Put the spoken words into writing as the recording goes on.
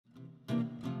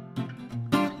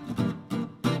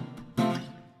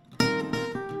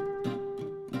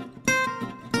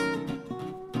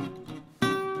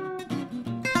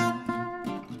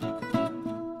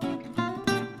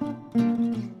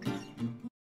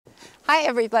Hi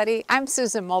everybody, I'm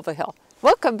Susan Mulvihill.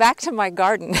 Welcome back to my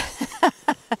garden.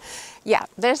 Yeah,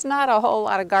 there's not a whole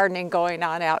lot of gardening going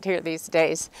on out here these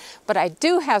days, but I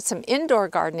do have some indoor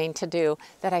gardening to do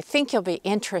that I think you'll be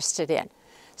interested in.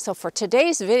 So for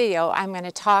today's video, I'm going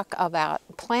to talk about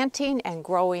planting and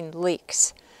growing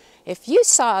leeks. If you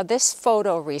saw this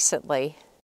photo recently,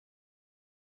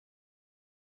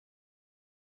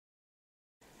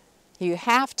 you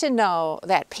have to know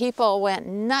that people went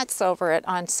nuts over it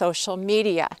on social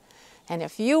media. And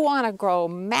if you want to grow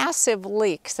massive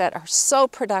leeks that are so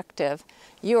productive,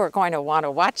 you are going to want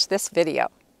to watch this video.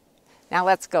 Now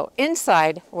let's go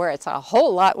inside where it's a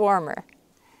whole lot warmer.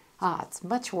 It's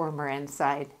much warmer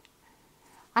inside.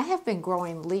 I have been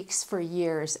growing leeks for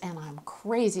years and I'm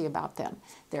crazy about them.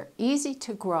 They're easy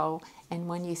to grow, and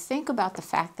when you think about the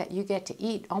fact that you get to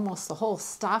eat almost the whole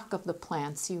stalk of the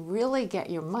plants, you really get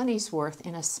your money's worth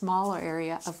in a smaller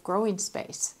area of growing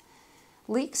space.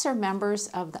 Leeks are members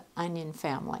of the onion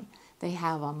family. They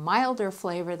have a milder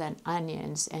flavor than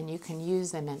onions, and you can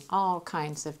use them in all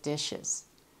kinds of dishes.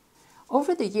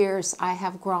 Over the years, I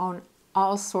have grown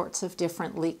all sorts of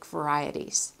different leek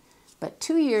varieties. But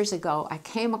 2 years ago, I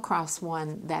came across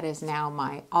one that is now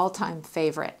my all-time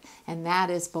favorite, and that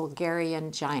is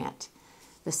Bulgarian Giant.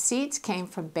 The seeds came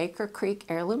from Baker Creek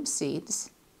Heirloom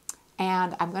Seeds,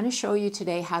 and I'm going to show you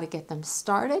today how to get them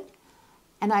started.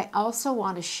 And I also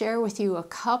want to share with you a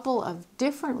couple of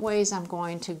different ways I'm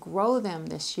going to grow them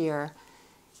this year.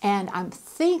 And I'm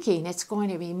thinking it's going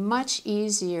to be much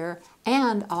easier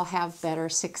and I'll have better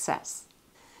success.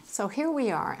 So here we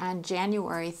are on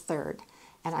January 3rd.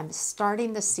 And I'm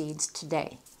starting the seeds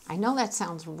today. I know that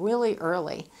sounds really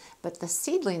early, but the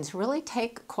seedlings really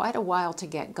take quite a while to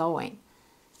get going.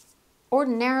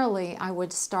 Ordinarily, I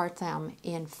would start them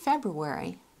in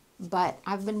February, but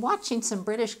I've been watching some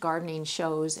British gardening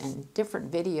shows and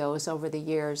different videos over the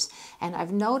years, and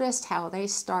I've noticed how they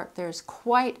start theirs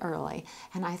quite early,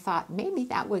 and I thought maybe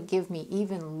that would give me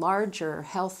even larger,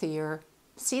 healthier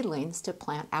seedlings to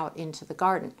plant out into the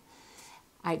garden.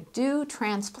 I do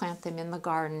transplant them in the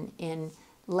garden in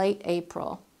late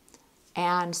April,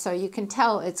 and so you can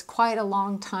tell it's quite a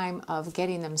long time of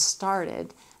getting them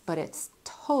started, but it's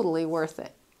totally worth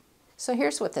it. So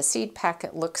here's what the seed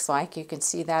packet looks like. You can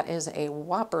see that is a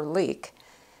whopper leek.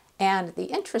 And the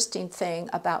interesting thing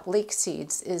about leek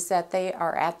seeds is that they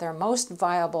are at their most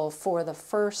viable for the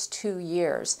first 2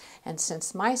 years. And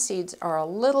since my seeds are a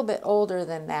little bit older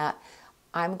than that,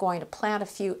 I'm going to plant a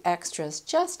few extras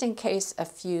just in case a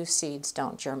few seeds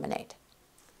don't germinate.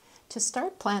 To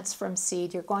start plants from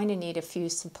seed, you're going to need a few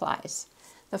supplies.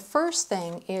 The first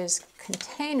thing is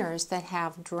containers that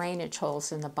have drainage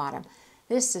holes in the bottom.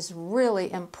 This is really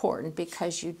important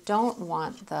because you don't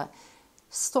want the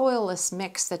soilless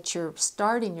mix that you're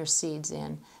starting your seeds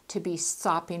in to be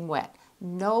sopping wet.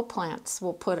 No plants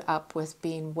will put up with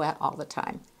being wet all the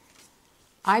time.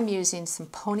 I'm using some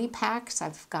pony packs.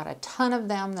 I've got a ton of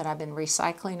them that I've been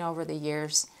recycling over the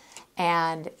years.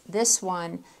 And this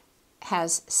one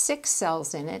has 6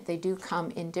 cells in it. They do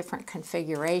come in different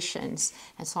configurations.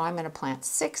 And so I'm going to plant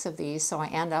 6 of these so I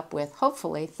end up with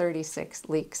hopefully 36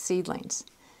 leek seedlings.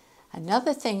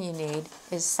 Another thing you need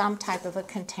is some type of a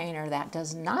container that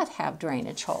does not have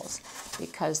drainage holes,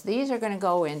 because these are going to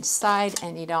go inside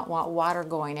and you don't want water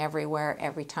going everywhere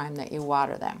every time that you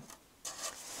water them.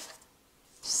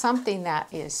 Something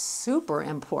that is super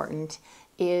important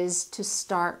is to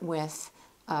start with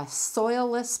a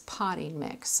soilless potting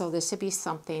mix. So this would be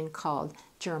something called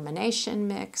germination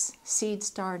mix, seed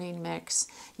starting mix.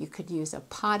 You could use a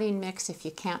potting mix if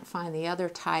you can't find the other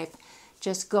type.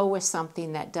 Just go with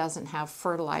something that doesn't have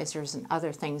fertilizers and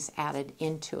other things added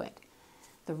into it.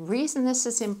 The reason this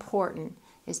is important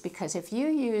is because if you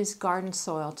use garden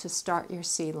soil to start your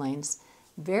seedlings,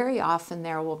 very often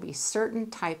there will be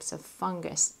certain types of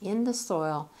fungus in the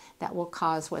soil that will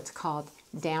cause what's called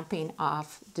damping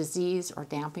off disease or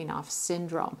damping off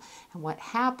syndrome. And what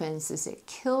happens is it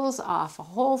kills off a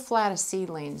whole flat of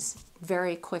seedlings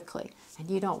very quickly, and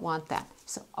you don't want that.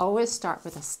 So always start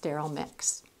with a sterile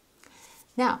mix.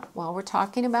 Now, while we're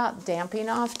talking about damping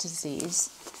off disease,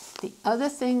 the other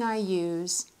thing I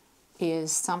use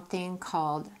is something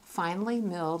called finely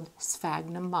milled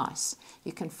sphagnum moss.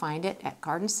 You can find it at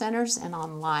garden centers and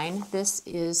online. This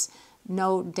is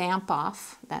No Damp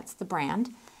Off, that's the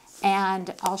brand,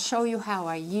 and I'll show you how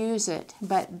I use it.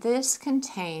 But this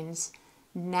contains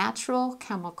natural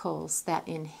chemicals that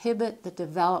inhibit the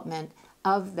development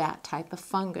of that type of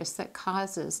fungus that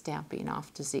causes damping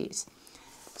off disease.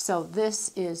 So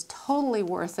this is totally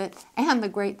worth it, and the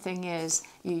great thing is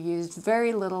you use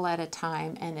very little at a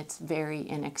time and it's very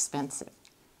inexpensive.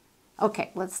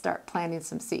 Okay, let's start planting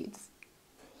some seeds.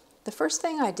 The first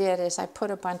thing I did is I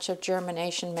put a bunch of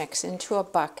germination mix into a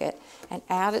bucket and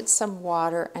added some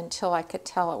water until I could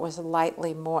tell it was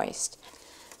lightly moist.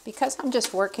 Because I'm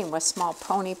just working with small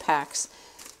pony packs,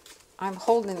 I'm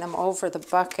holding them over the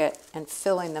bucket and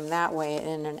filling them that way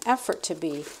in an effort to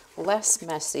be less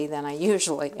messy than I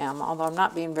usually am, although I'm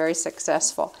not being very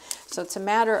successful. So it's a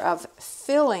matter of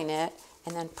filling it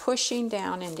and then pushing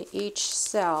down into each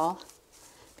cell,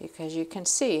 because you can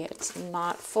see it's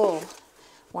not full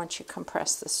once you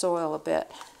compress the soil a bit.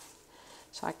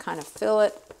 So I kind of fill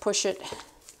it, push it,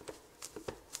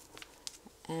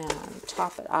 and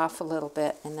top it off a little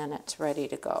bit, and then it's ready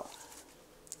to go.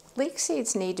 Leek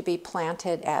seeds need to be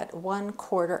planted at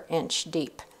 1/4 inch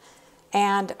deep.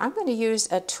 And I'm going to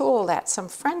use a tool that some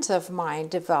friends of mine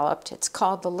developed. It's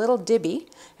called the Little Dibby.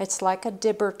 It's like a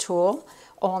dibber tool,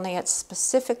 only it's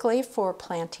specifically for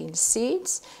planting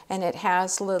seeds, and it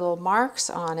has little marks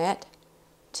on it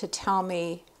to tell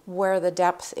me where the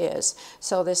depth is.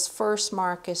 So this first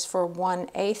mark is for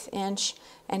 1/8 inch,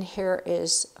 and here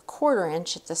is 1/4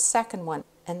 inch at the second one,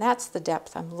 and that's the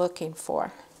depth I'm looking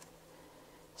for.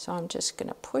 So I'm just going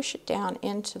to push it down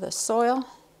into the soil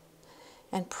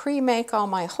and pre-make all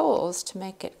my holes to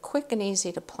make it quick and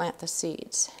easy to plant the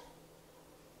seeds.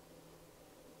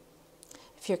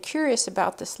 If you're curious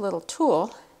about this little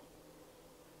tool,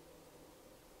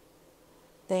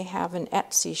 they have an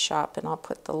Etsy shop, and I'll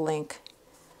put the link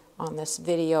on this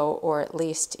video, or at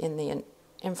least in the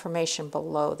information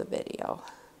below the video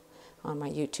on my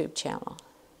YouTube channel.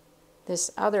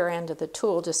 This other end of the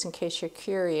tool, just in case you're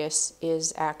curious,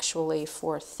 is actually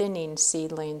for thinning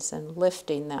seedlings and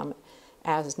lifting them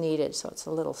as needed. So it's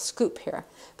a little scoop here.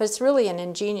 But it's really an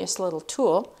ingenious little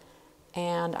tool,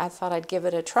 and I thought I'd give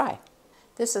it a try.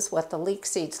 This is what the leek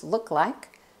seeds look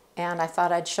like, and I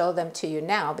thought I'd show them to you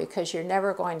now, because you're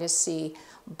never going to see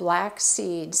black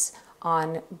seeds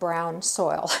on brown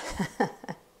soil.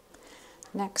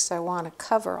 Next, I want to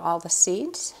cover all the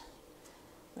seeds,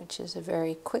 which is a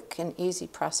very quick and easy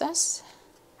process.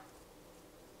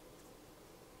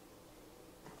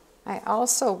 I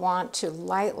also want to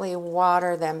lightly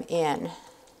water them in.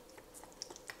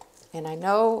 And I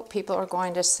know people are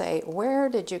going to say, where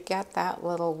did you get that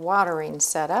little watering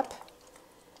setup?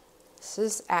 This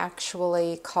is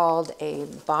actually called a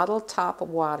bottle top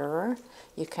waterer.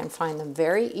 You can find them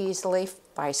very easily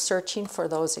by searching for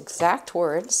those exact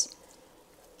words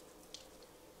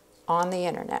on the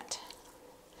internet.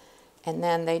 And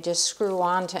then they just screw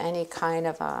on to any kind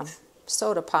of a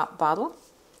soda pop bottle,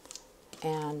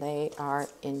 and they are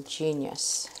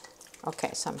ingenious.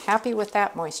 Okay, so I'm happy with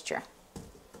that moisture.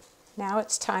 Now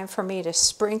it's time for me to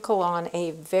sprinkle on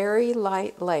a very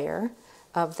light layer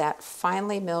of that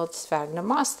finely milled sphagnum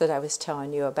moss that I was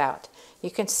telling you about. You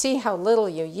can see how little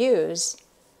you use,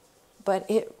 but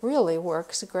it really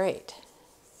works great.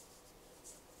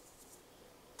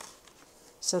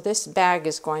 So this bag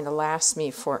is going to last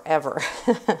me forever.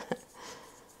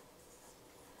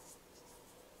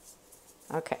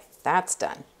 Okay, that's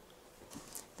done.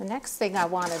 The next thing I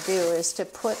want to do is to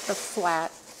put the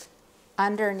flat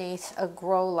underneath a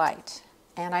grow light.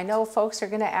 And I know folks are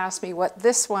going to ask me what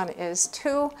this one is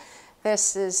too.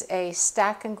 This is a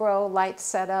stack and grow light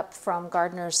setup from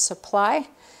Gardener's Supply.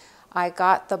 I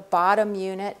got the bottom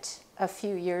unit a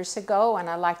few years ago, and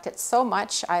I liked it so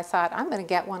much I thought I'm going to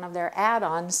get one of their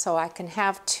add-ons so I can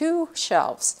have 2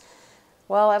 shelves.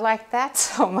 Well, I liked that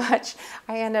so much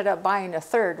I ended up buying a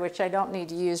third, which I don't need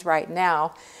to use right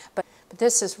now. But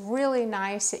this is really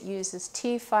nice. It uses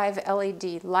T5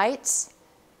 LED lights,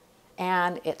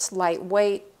 and it's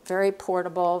lightweight, very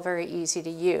portable, very easy to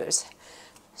use.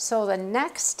 So the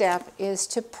next step is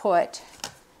to put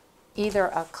either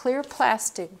a clear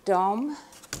plastic dome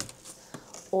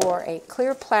or a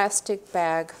clear plastic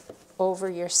bag over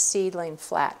your seedling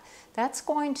flat. That's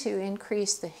going to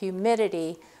increase the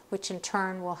humidity, which in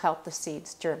turn will help the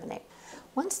seeds germinate.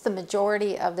 Once the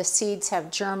majority of the seeds have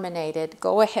germinated,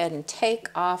 go ahead and take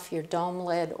off your dome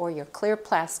lid or your clear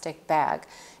plastic bag,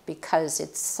 because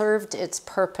it's served its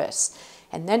purpose.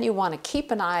 And then you want to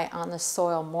keep an eye on the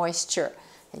soil moisture.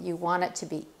 You want it to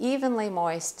be evenly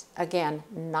moist, again,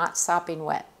 not sopping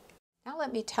wet. Now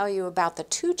let me tell you about the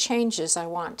 2 changes I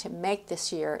want to make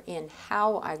this year in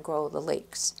how I grow the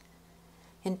leeks.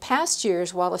 In past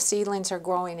years, while the seedlings are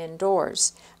growing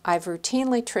indoors, I've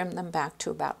routinely trimmed them back to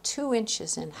about 2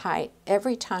 inches in height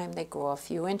every time they grow a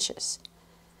few inches.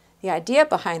 The idea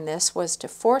behind this was to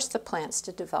force the plants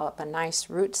to develop a nice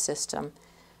root system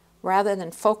rather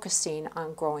than focusing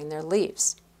on growing their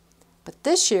leaves. But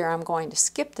this year I'm going to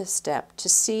skip this step to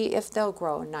see if they'll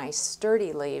grow nice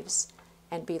sturdy leaves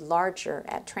and be larger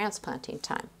at transplanting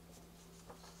time.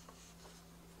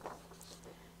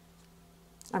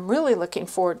 I'm really looking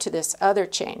forward to this other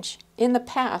change. In the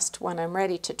past, when I'm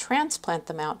ready to transplant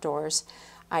them outdoors,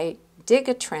 I dig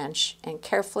a trench and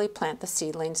carefully plant the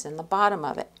seedlings in the bottom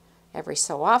of it. Every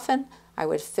so often, I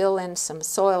would fill in some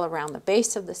soil around the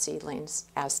base of the seedlings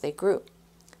as they grew.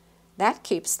 That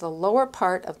keeps the lower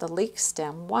part of the leek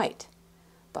stem white.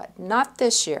 But not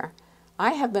this year.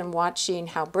 I have been watching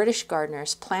how British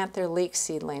gardeners plant their leek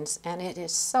seedlings, and it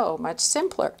is so much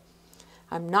simpler.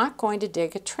 I'm not going to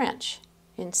dig a trench.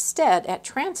 Instead, at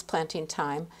transplanting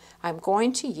time, I'm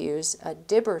going to use a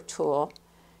dibber tool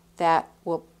that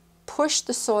will push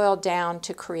the soil down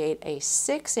to create a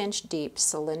 6-inch deep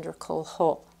cylindrical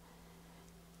hole.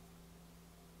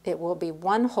 It will be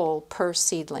 1 hole per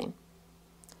seedling.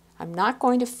 I'm not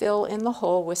going to fill in the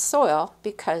hole with soil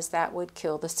because that would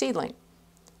kill the seedling.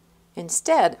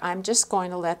 Instead, I'm just going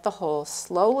to let the hole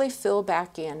slowly fill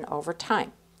back in over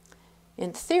time.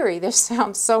 In theory, this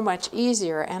sounds so much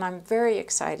easier, and I'm very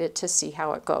excited to see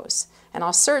how it goes. And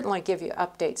I'll certainly give you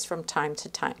updates from time to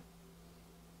time.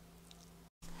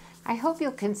 I hope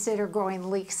you'll consider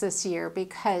growing leeks this year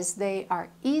because they are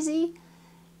easy,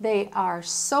 they are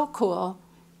so cool,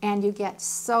 and you get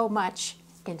so much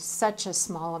in such a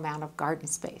small amount of garden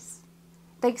space.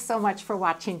 Thanks so much for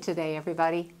watching today,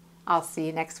 everybody. I'll see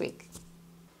you next week.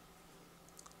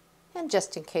 And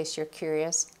just in case you're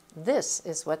curious, this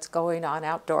is what's going on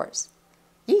outdoors.